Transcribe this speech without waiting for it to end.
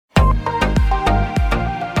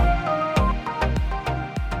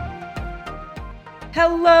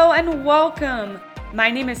Hello and welcome! My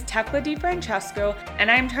name is Tekla DiFrancesco, and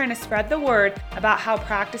I'm trying to spread the word about how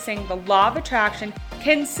practicing the law of attraction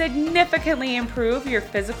can significantly improve your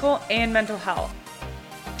physical and mental health.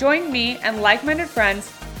 Join me and like-minded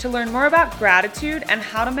friends to learn more about gratitude and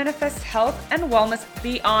how to manifest health and wellness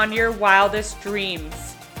beyond your wildest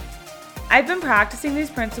dreams. I've been practicing these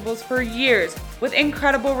principles for years with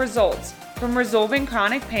incredible results, from resolving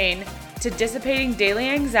chronic pain to dissipating daily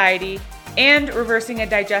anxiety and reversing a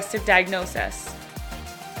digestive diagnosis.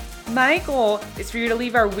 My goal is for you to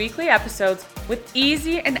leave our weekly episodes with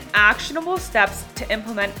easy and actionable steps to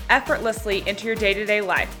implement effortlessly into your day-to-day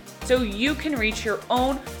life so you can reach your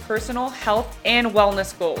own personal health and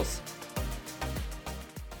wellness goals.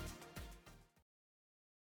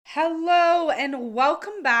 Hello and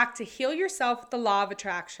welcome back to Heal Yourself with the Law of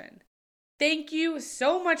Attraction. Thank you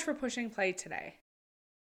so much for pushing play today.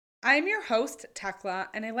 I'm your host, Tekla,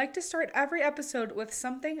 and I like to start every episode with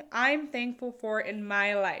something I'm thankful for in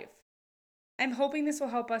my life. I'm hoping this will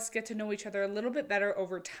help us get to know each other a little bit better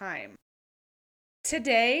over time.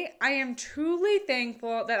 Today, I am truly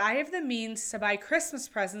thankful that I have the means to buy Christmas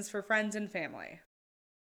presents for friends and family.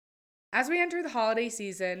 As we enter the holiday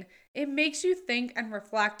season, it makes you think and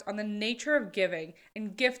reflect on the nature of giving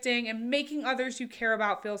and gifting and making others you care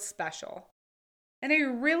about feel special. And I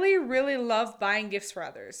really love buying gifts for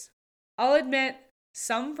others. I'll admit,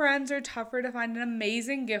 some friends are tougher to find an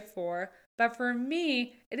amazing gift for, but for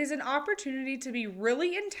me, it is an opportunity to be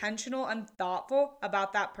really intentional and thoughtful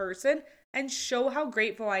about that person and show how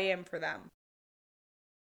grateful I am for them.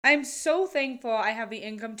 I'm so thankful I have the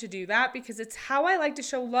income to do that because it's how I like to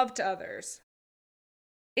show love to others.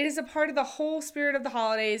 It is a part of the whole spirit of the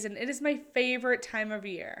holidays, and it is my favorite time of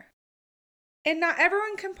year. And not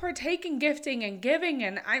everyone can partake in gifting and giving,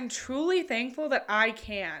 and I'm truly thankful that I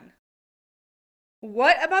can.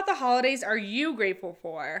 What about the holidays are you grateful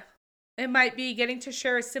for? It might be getting to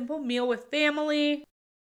share a simple meal with family.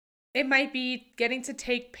 It might be getting to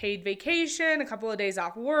take paid vacation, a couple of days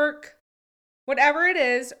off work. Whatever it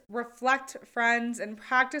is, reflect, friends, and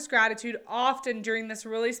practice gratitude often during this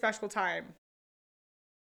really special time.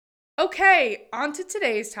 Okay, on to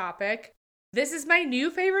today's topic. This is my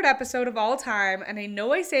new favorite episode of all time, and I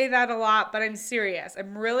know I say that a lot, but I'm serious.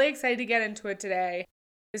 I'm really excited to get into it today.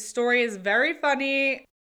 This story is very funny,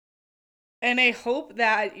 and I hope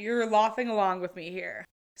that you're laughing along with me here.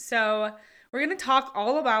 So, we're going to talk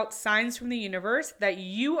all about signs from the universe that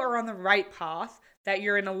you are on the right path, that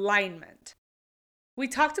you're in alignment. We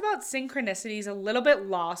talked about synchronicities a little bit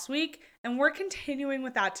last week, and we're continuing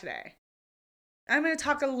with that today. I'm going to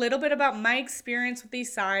talk a little bit about my experience with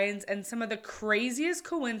these signs and some of the craziest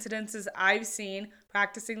coincidences I've seen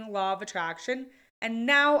practicing the law of attraction, and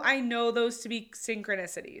now I know those to be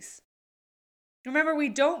synchronicities. Remember, we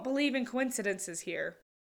don't believe in coincidences here.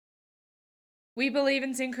 We believe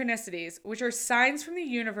in synchronicities, which are signs from the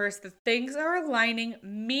universe that things are aligning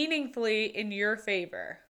meaningfully in your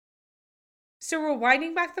favor. So we're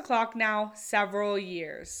winding back the clock now several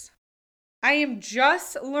years. I am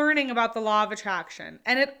just learning about the law of attraction,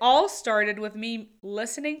 and it all started with me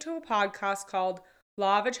listening to a podcast called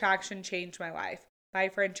Law of Attraction Changed My Life by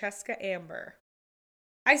Francesca Amber.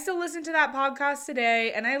 I still listen to that podcast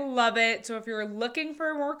today, and I love it, so if you're looking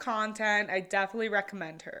for more content, I definitely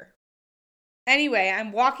recommend her. Anyway,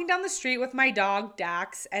 I'm walking down the street with my dog,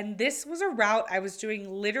 Dax, and this was a route I was doing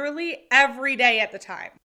literally every day at the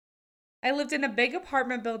time. I lived in a big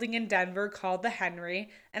apartment building in Denver called the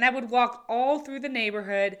Henry, and I would walk all through the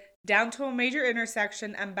neighborhood down to a major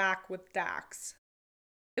intersection and back with Dax.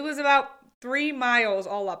 It was about 3 miles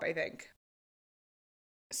all up, I think.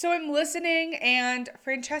 So I'm listening, and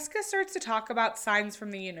Francesca starts to talk about signs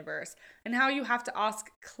from the universe and how you have to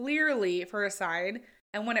ask clearly for a sign,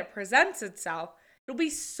 and when it presents itself, it'll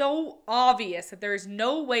be so obvious that there is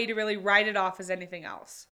no way to really write it off as anything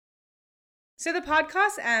else. So the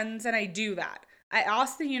podcast ends, and I do that. I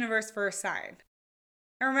ask the universe for a sign.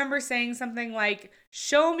 I remember saying something like,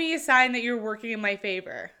 "Show me a sign that you're working in my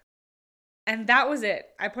favor." And that was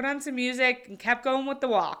it. I put on some music and kept going with the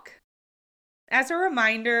walk. As a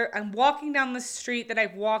reminder, I'm walking down the street that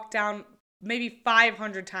I've walked down maybe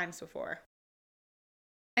 500 times before.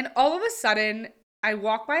 And all of a sudden, I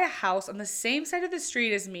walk by a house on the same side of the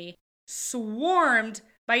street as me, swarmed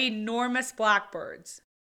by enormous blackbirds.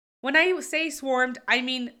 When I say swarmed, I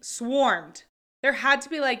mean swarmed. There had to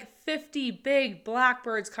be like 50 big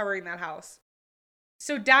blackbirds covering that house.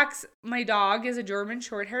 So Dax, my dog, is a German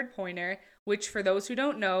short-haired pointer, which for those who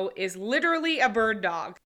don't know is literally a bird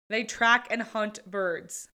dog. They track and hunt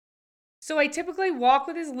birds. So I typically walk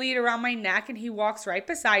with his lead around my neck and he walks right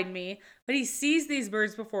beside me, but he sees these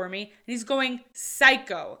birds before me and he's going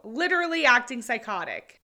psycho, literally acting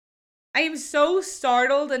psychotic. I am so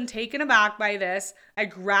startled and taken aback by this. I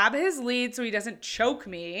grab his lead so he doesn't choke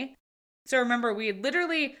me. So remember, we had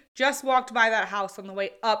literally just walked by that house on the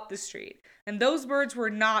way up the street, and those birds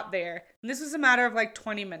were not there. And this was a matter of like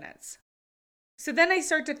 20 minutes. So then I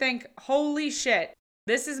start to think, holy shit,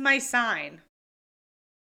 this is my sign.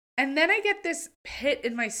 And then I get this pit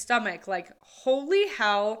in my stomach, like, holy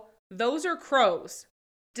hell, those are crows.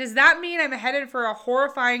 Does that mean I'm headed for a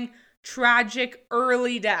horrifying, tragic,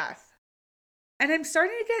 early death? And I'm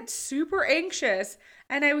starting to get super anxious.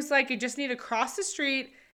 And I was like, I just need to cross the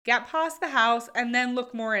street, get past the house, and then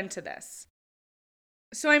look more into this.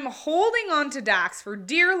 So I'm holding on to Dax for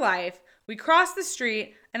dear life. We cross the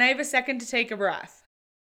street, and I have a second to take a breath.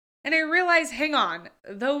 And I realize, hang on,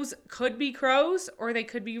 those could be crows or they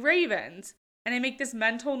could be ravens. And I make this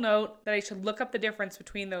mental note that I should look up the difference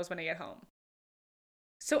between those when I get home.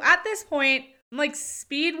 So at this point, I'm like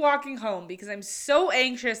speed walking home because I'm so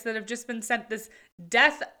anxious that I've just been sent this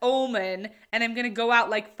death omen and I'm going to go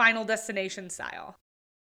out like Final Destination style.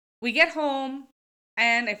 We get home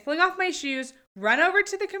and I fling off my shoes, run over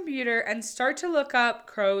to the computer and start to look up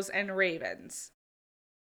crows and ravens.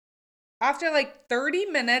 After like 30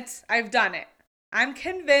 minutes, I've done it. I'm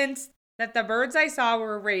convinced that the birds I saw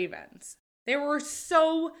were ravens. They were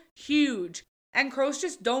so huge, and crows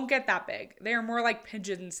just don't get that big. They are more like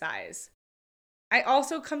pigeon size. I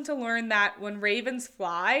also come to learn that when ravens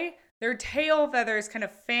fly, their tail feathers kind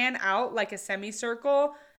of fan out like a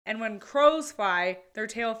semicircle, and when crows fly, their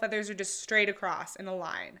tail feathers are just straight across in a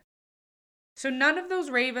line. So none of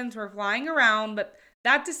those ravens were flying around, but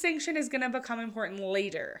that distinction is going to become important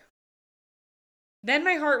later. Then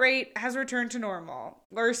my heart rate has returned to normal,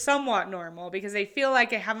 or somewhat normal, because I feel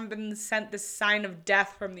like I haven't been sent this sign of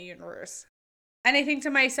death from the universe. And I think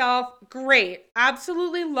to myself, great,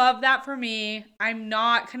 absolutely love that for me. I'm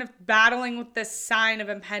not kind of battling with this sign of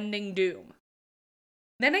impending doom.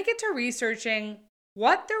 Then I get to researching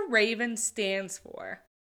what the raven stands for.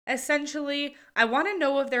 Essentially, I want to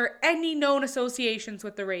know if there are any known associations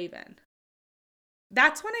with the raven.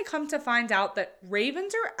 That's when I come to find out that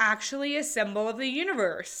ravens are actually a symbol of the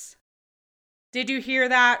universe. Did you hear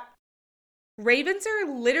that? Ravens are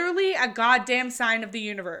literally a goddamn sign of the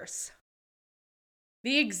universe.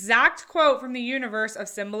 The exact quote from the Universe of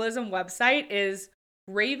Symbolism website is,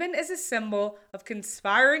 "Raven is a symbol of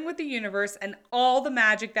conspiring with the universe and all the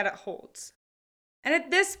magic that it holds." And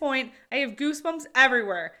at this point, I have goosebumps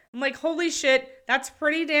everywhere. I'm like, holy shit, that's a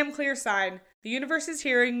pretty damn clear sign. The universe is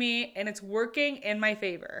hearing me and it's working in my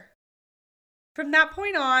favor. From that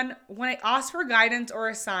point on, when I ask for guidance or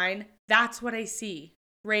a sign, that's what I see.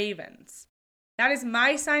 Ravens. That is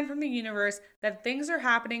my sign from the universe that things are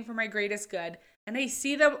happening for my greatest good, and I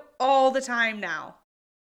see them all the time now.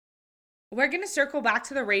 We're going to circle back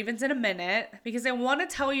to the ravens in a minute because I want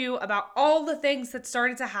to tell you about all the things that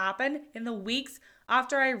started to happen in the weeks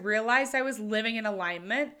after I realized I was living in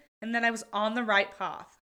alignment and that I was on the right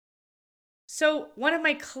path. So one of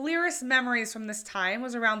my clearest memories from this time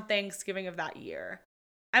was around Thanksgiving of that year.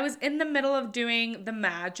 I was in the middle of doing The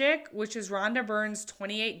Magic, which is Rhonda Byrne's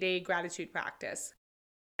 28-day gratitude practice.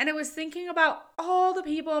 And I was thinking about all the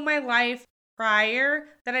people in my life prior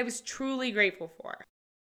that I was truly grateful for.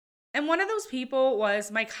 And one of those people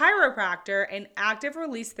was my chiropractor and active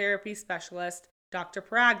release therapy specialist, Dr.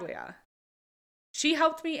 Paraglia. She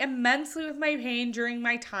helped me immensely with my pain during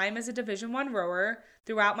my time as a Division I rower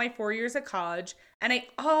throughout my 4 years at college, and I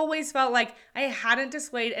always felt like I hadn't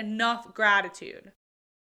displayed enough gratitude.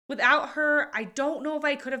 Without her, I don't know if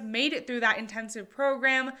I could have made it through that intensive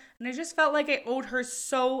program, and I just felt like I owed her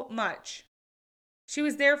so much. She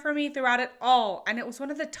was there for me throughout it all, and it was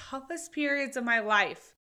one of the toughest periods of my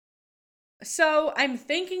life. So I'm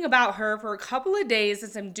thinking about her for a couple of days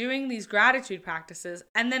as I'm doing these gratitude practices,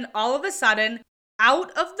 and then all of a sudden,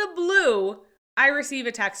 out of the blue, I receive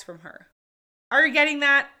a text from her. Are you getting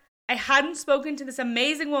that? I hadn't spoken to this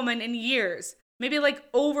amazing woman in years, maybe like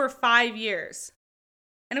over 5 years.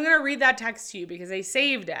 And I'm going to read that text to you because I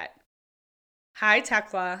saved it. Hi,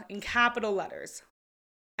 Tekla, in capital letters.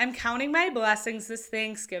 I'm counting my blessings this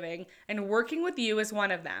Thanksgiving, and working with you is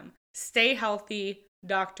one of them. Stay healthy,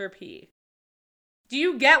 Dr. P. Do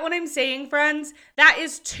you get what I'm saying, friends? That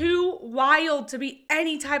is too wild to be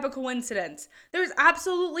any type of coincidence. There's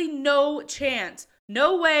absolutely no chance.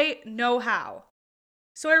 No way, no how.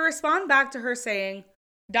 So I respond back to her saying,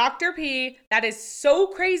 Dr. P, that is so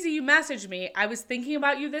crazy you messaged me. I was thinking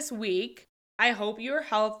about you this week. I hope you're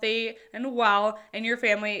healthy and well and your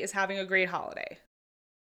family is having a great holiday.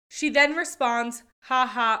 She then responds,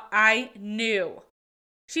 haha, I knew.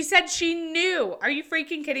 She said she knew. Are you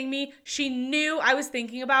freaking kidding me? She knew I was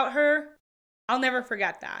thinking about her. I'll never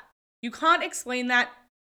forget that. You can't explain that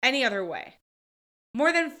any other way.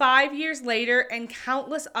 More than 5 years later, and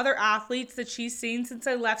countless other athletes that she's seen since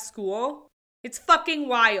I left school, it's fucking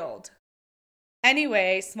wild.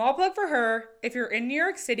 Anyway, small plug for her. If you're in New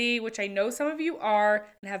York City, which I know some of you are,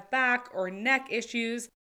 and have back or neck issues,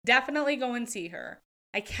 definitely go and see her.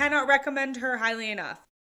 I cannot recommend her highly enough.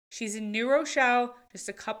 She's in New Rochelle, just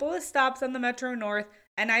a couple of stops on the Metro North,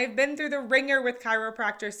 and I've been through the ringer with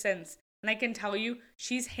chiropractors since, and I can tell you,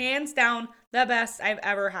 she's hands down the best I've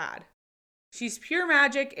ever had. She's pure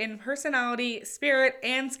magic in personality, spirit,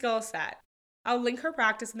 and skill set. I'll link her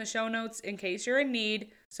practice in the show notes in case you're in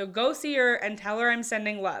need, so go see her and tell her I'm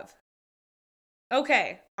sending love.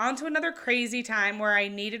 Okay, on to another crazy time where I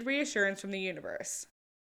needed reassurance from the universe.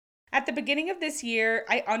 At the beginning of this year,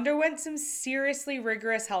 I underwent some seriously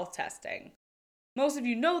rigorous health testing. Most of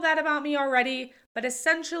you know that about me already, but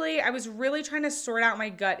essentially I was really trying to sort out my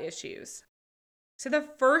gut issues. So the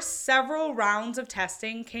first several rounds of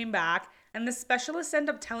testing came back, and the specialist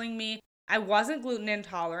ended up telling me I wasn't gluten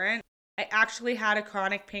intolerant. I actually had a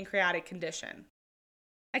chronic pancreatic condition.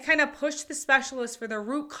 I kind of pushed the specialist for the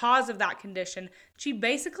root cause of that condition. She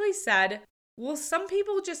basically said, well, some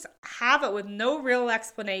people just have it with no real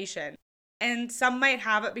explanation, and some might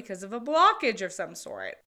have it because of a blockage of some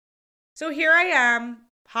sort. So here I am,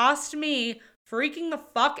 past me, freaking the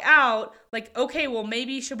fuck out, like, okay, well,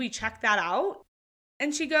 maybe should we check that out?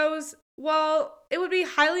 And she goes, well, it would be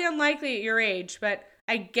highly unlikely at your age, but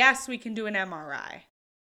I guess we can do an MRI.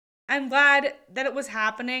 I'm glad that it was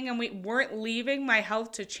happening and we weren't leaving my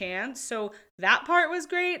health to chance, so that part was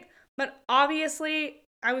great, but obviously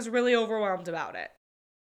I was really overwhelmed about it.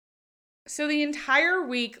 So the entire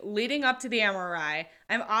week leading up to the MRI,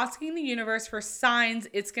 I'm asking the universe for signs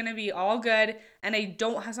it's going to be all good and I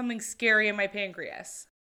don't have something scary in my pancreas.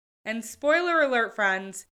 And spoiler alert,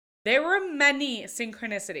 friends, there were many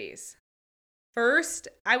synchronicities. First,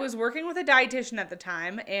 I was working with a dietitian at the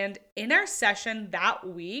time, and in our session that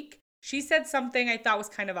week, she said something I thought was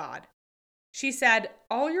kind of odd. She said,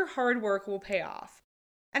 all your hard work will pay off.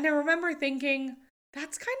 And I remember thinking,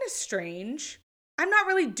 that's kind of strange. I'm not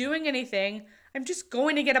really doing anything. I'm just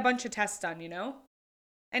going to get a bunch of tests done, you know?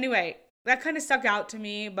 Anyway, that kind of stuck out to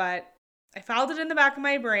me, but I filed it in the back of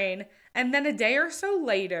my brain. And then a day or so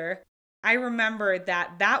later, I remembered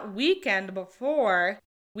that weekend before,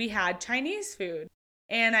 we had Chinese food,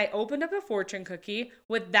 and I opened up a fortune cookie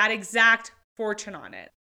with that exact fortune on it.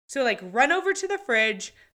 So like run over to the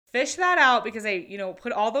fridge, fish that out because I,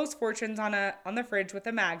 put all those fortunes on the fridge with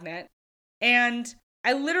a magnet. And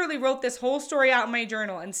I literally wrote this whole story out in my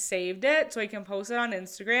journal and saved it so I can post it on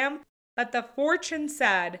Instagram. But the fortune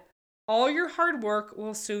said, all your hard work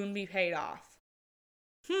will soon be paid off.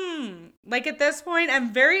 Like at this point,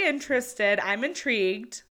 I'm very interested. I'm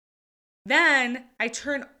intrigued. Then I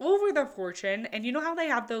turn over the fortune, and you know how they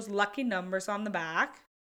have those lucky numbers on the back?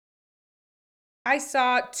 I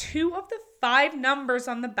saw 2 of the 5 numbers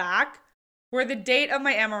on the back were the date of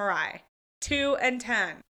my MRI, 2 and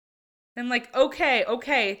 10. I'm like,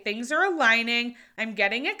 okay, things are aligning. I'm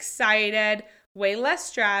getting excited, way less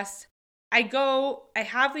stress. I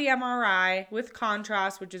have the MRI with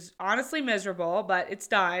contrast, which is honestly miserable, but it's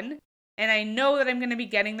done. And I know that I'm going to be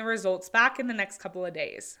getting the results back in the next couple of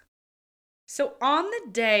days. So on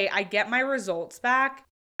the day I get my results back,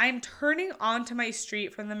 I'm turning onto my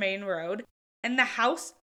street from the main road, and the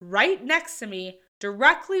house right next to me,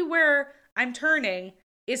 directly where I'm turning,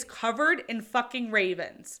 is covered in fucking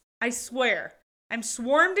ravens. I swear. I'm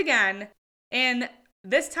swarmed again, and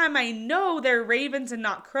this time I know they're ravens and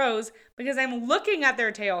not crows because I'm looking at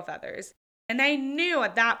their tail feathers. And I knew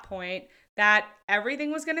at that point that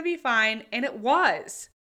everything was going to be fine, and it was.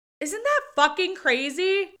 Isn't that fucking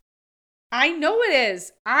crazy? I know it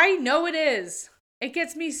is. It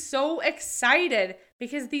gets me so excited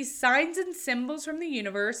because these signs and symbols from the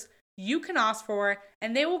universe you can ask for,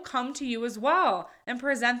 and they will come to you as well and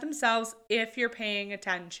present themselves if you're paying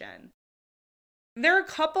attention. There are a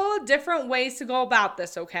couple of different ways to go about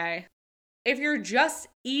this, okay? If you're just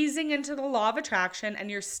easing into the law of attraction and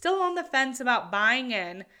you're still on the fence about buying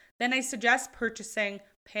in, then I suggest purchasing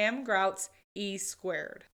Pam Grout's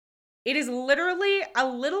E-Squared. It is literally a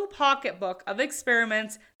little pocketbook of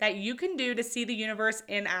experiments that you can do to see the universe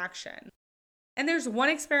in action. And there's one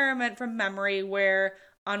experiment from memory where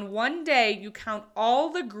on one day you count all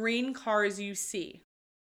the green cars you see.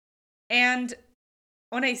 And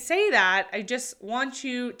when I say that, I just want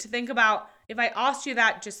you to think about if I asked you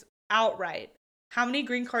that just outright. How many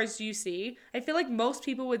green cars do you see? I feel like most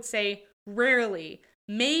people would say rarely,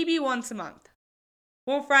 maybe once a month.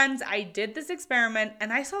 Well, friends, I did this experiment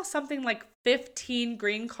and I saw something like 15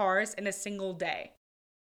 green cars in a single day.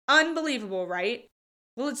 Unbelievable, right?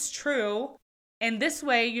 Well, it's true. And this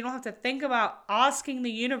way, you don't have to think about asking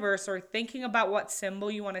the universe or thinking about what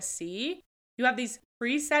symbol you want to see. You have these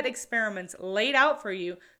preset experiments laid out for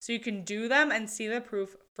you so you can do them and see the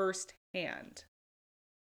proof firsthand.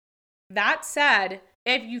 That said,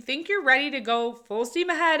 if you think you're ready to go full steam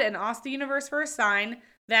ahead and ask the universe for a sign,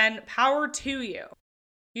 then power to you.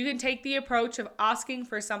 You can take the approach of asking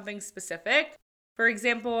for something specific. For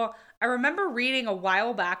example, I remember reading a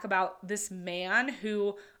while back about this man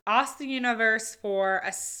who asked the universe for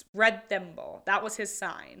a red thimble. That was his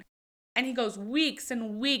sign. And he goes weeks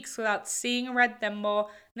and weeks without seeing a red thimble.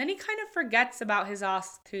 And then he kind of forgets about his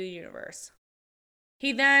ask to the universe.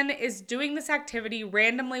 He then is doing this activity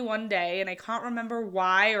randomly one day, and I can't remember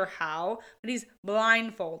why or how, but he's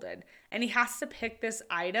blindfolded. And he has to pick this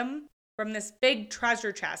item from this big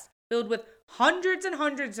treasure chest filled with hundreds and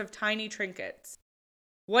hundreds of tiny trinkets.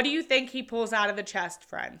 What do you think he pulls out of the chest,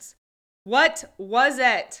 friends? What was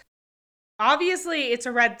it? Obviously, it's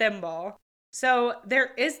a red thimble. So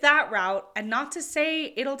there is that route, and not to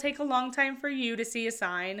say it'll take a long time for you to see a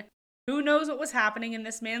sign. Who knows what was happening in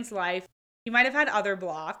this man's life? He might have had other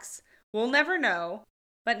blocks. We'll never know.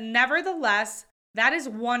 But nevertheless, that is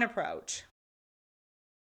one approach.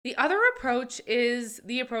 The other approach is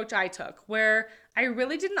the approach I took, where I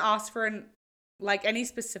really didn't ask for any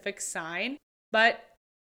specific sign, but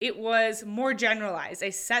it was more generalized. I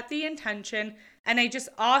set the intention and I just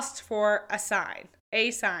asked for a sign.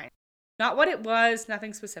 Not what it was,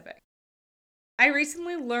 nothing specific. I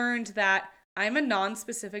recently learned that I'm a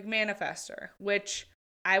non-specific manifester, which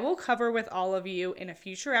I will cover with all of you in a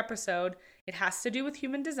future episode. It has to do with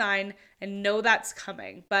human design, and know that's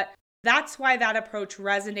coming. But that's why that approach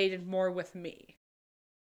resonated more with me.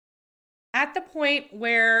 At the point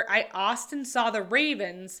where I asked and saw the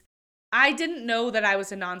ravens, I didn't know that I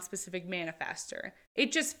was a non-specific manifester.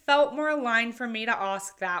 It just felt more aligned for me to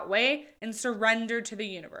ask that way and surrender to the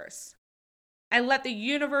universe. I let the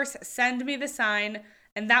universe send me the sign,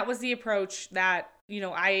 and that was the approach that,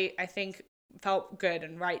 I think felt good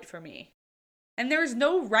and right for me. And there's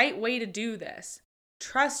no right way to do this.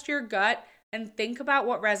 Trust your gut and think about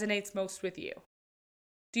what resonates most with you.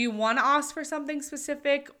 Do you want to ask for something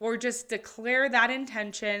specific, or just declare that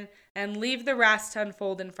intention and leave the rest to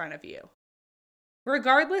unfold in front of you?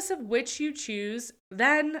 Regardless of which you choose,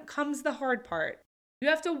 then comes the hard part. You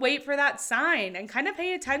have to wait for that sign and kind of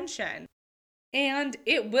pay attention. And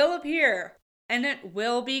it will appear, and it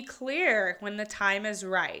will be clear when the time is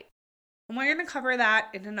right. And we're going to cover that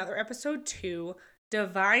in another episode too.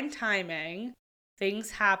 Divine timing.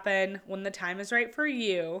 Things happen when the time is right for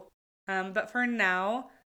you. But for now,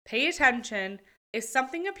 pay attention. If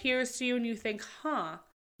something appears to you and you think,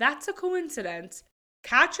 that's a coincidence,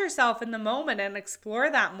 catch yourself in the moment and explore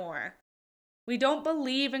that more. We don't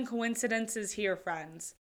believe in coincidences here,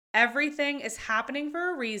 friends. Everything is happening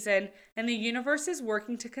for a reason, and the universe is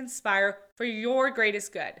working to conspire for your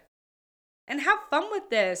greatest good. And have fun with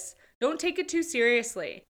this. Don't take it too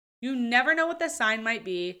seriously. You never know what the sign might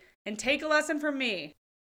be, and take a lesson from me.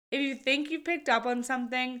 If you think you've picked up on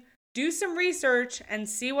something, do some research and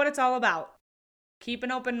see what it's all about. Keep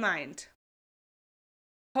an open mind.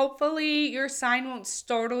 Hopefully, your sign won't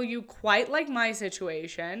startle you quite like my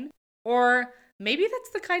situation, or maybe that's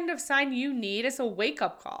the kind of sign you need as a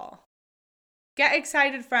wake-up call. Get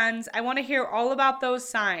excited, friends. I want to hear all about those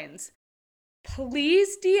signs.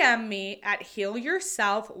 Please DM me at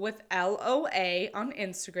healyourselfwithLOA on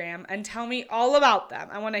Instagram and tell me all about them.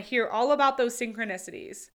 I want to hear all about those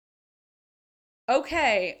synchronicities.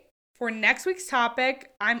 Okay, for next week's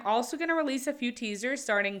topic, I'm also going to release a few teasers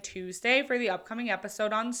starting Tuesday for the upcoming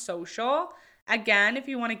episode on social. Again, if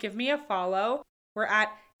you want to give me a follow, we're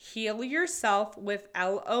at Heal Yourself with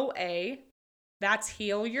LOA. That's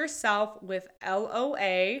Heal Yourself with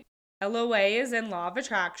LOA. LOA is in Law of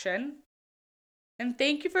Attraction. And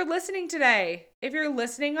thank you for listening today. If you're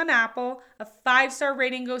listening on Apple, a 5-star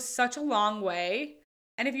rating goes such a long way.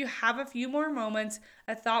 And if you have a few more moments,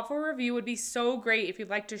 a thoughtful review would be so great if you'd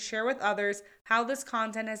like to share with others how this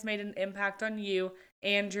content has made an impact on you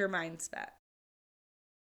and your mindset.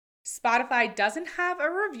 Spotify doesn't have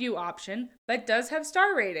a review option, but does have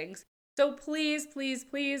star ratings. So please, please,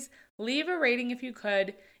 please leave a rating if you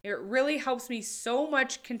could. It really helps me so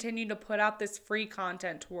much continue to put out this free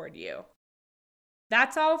content toward you.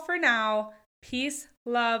 That's all for now. Peace,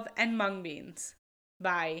 love, and mung beans.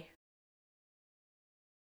 Bye.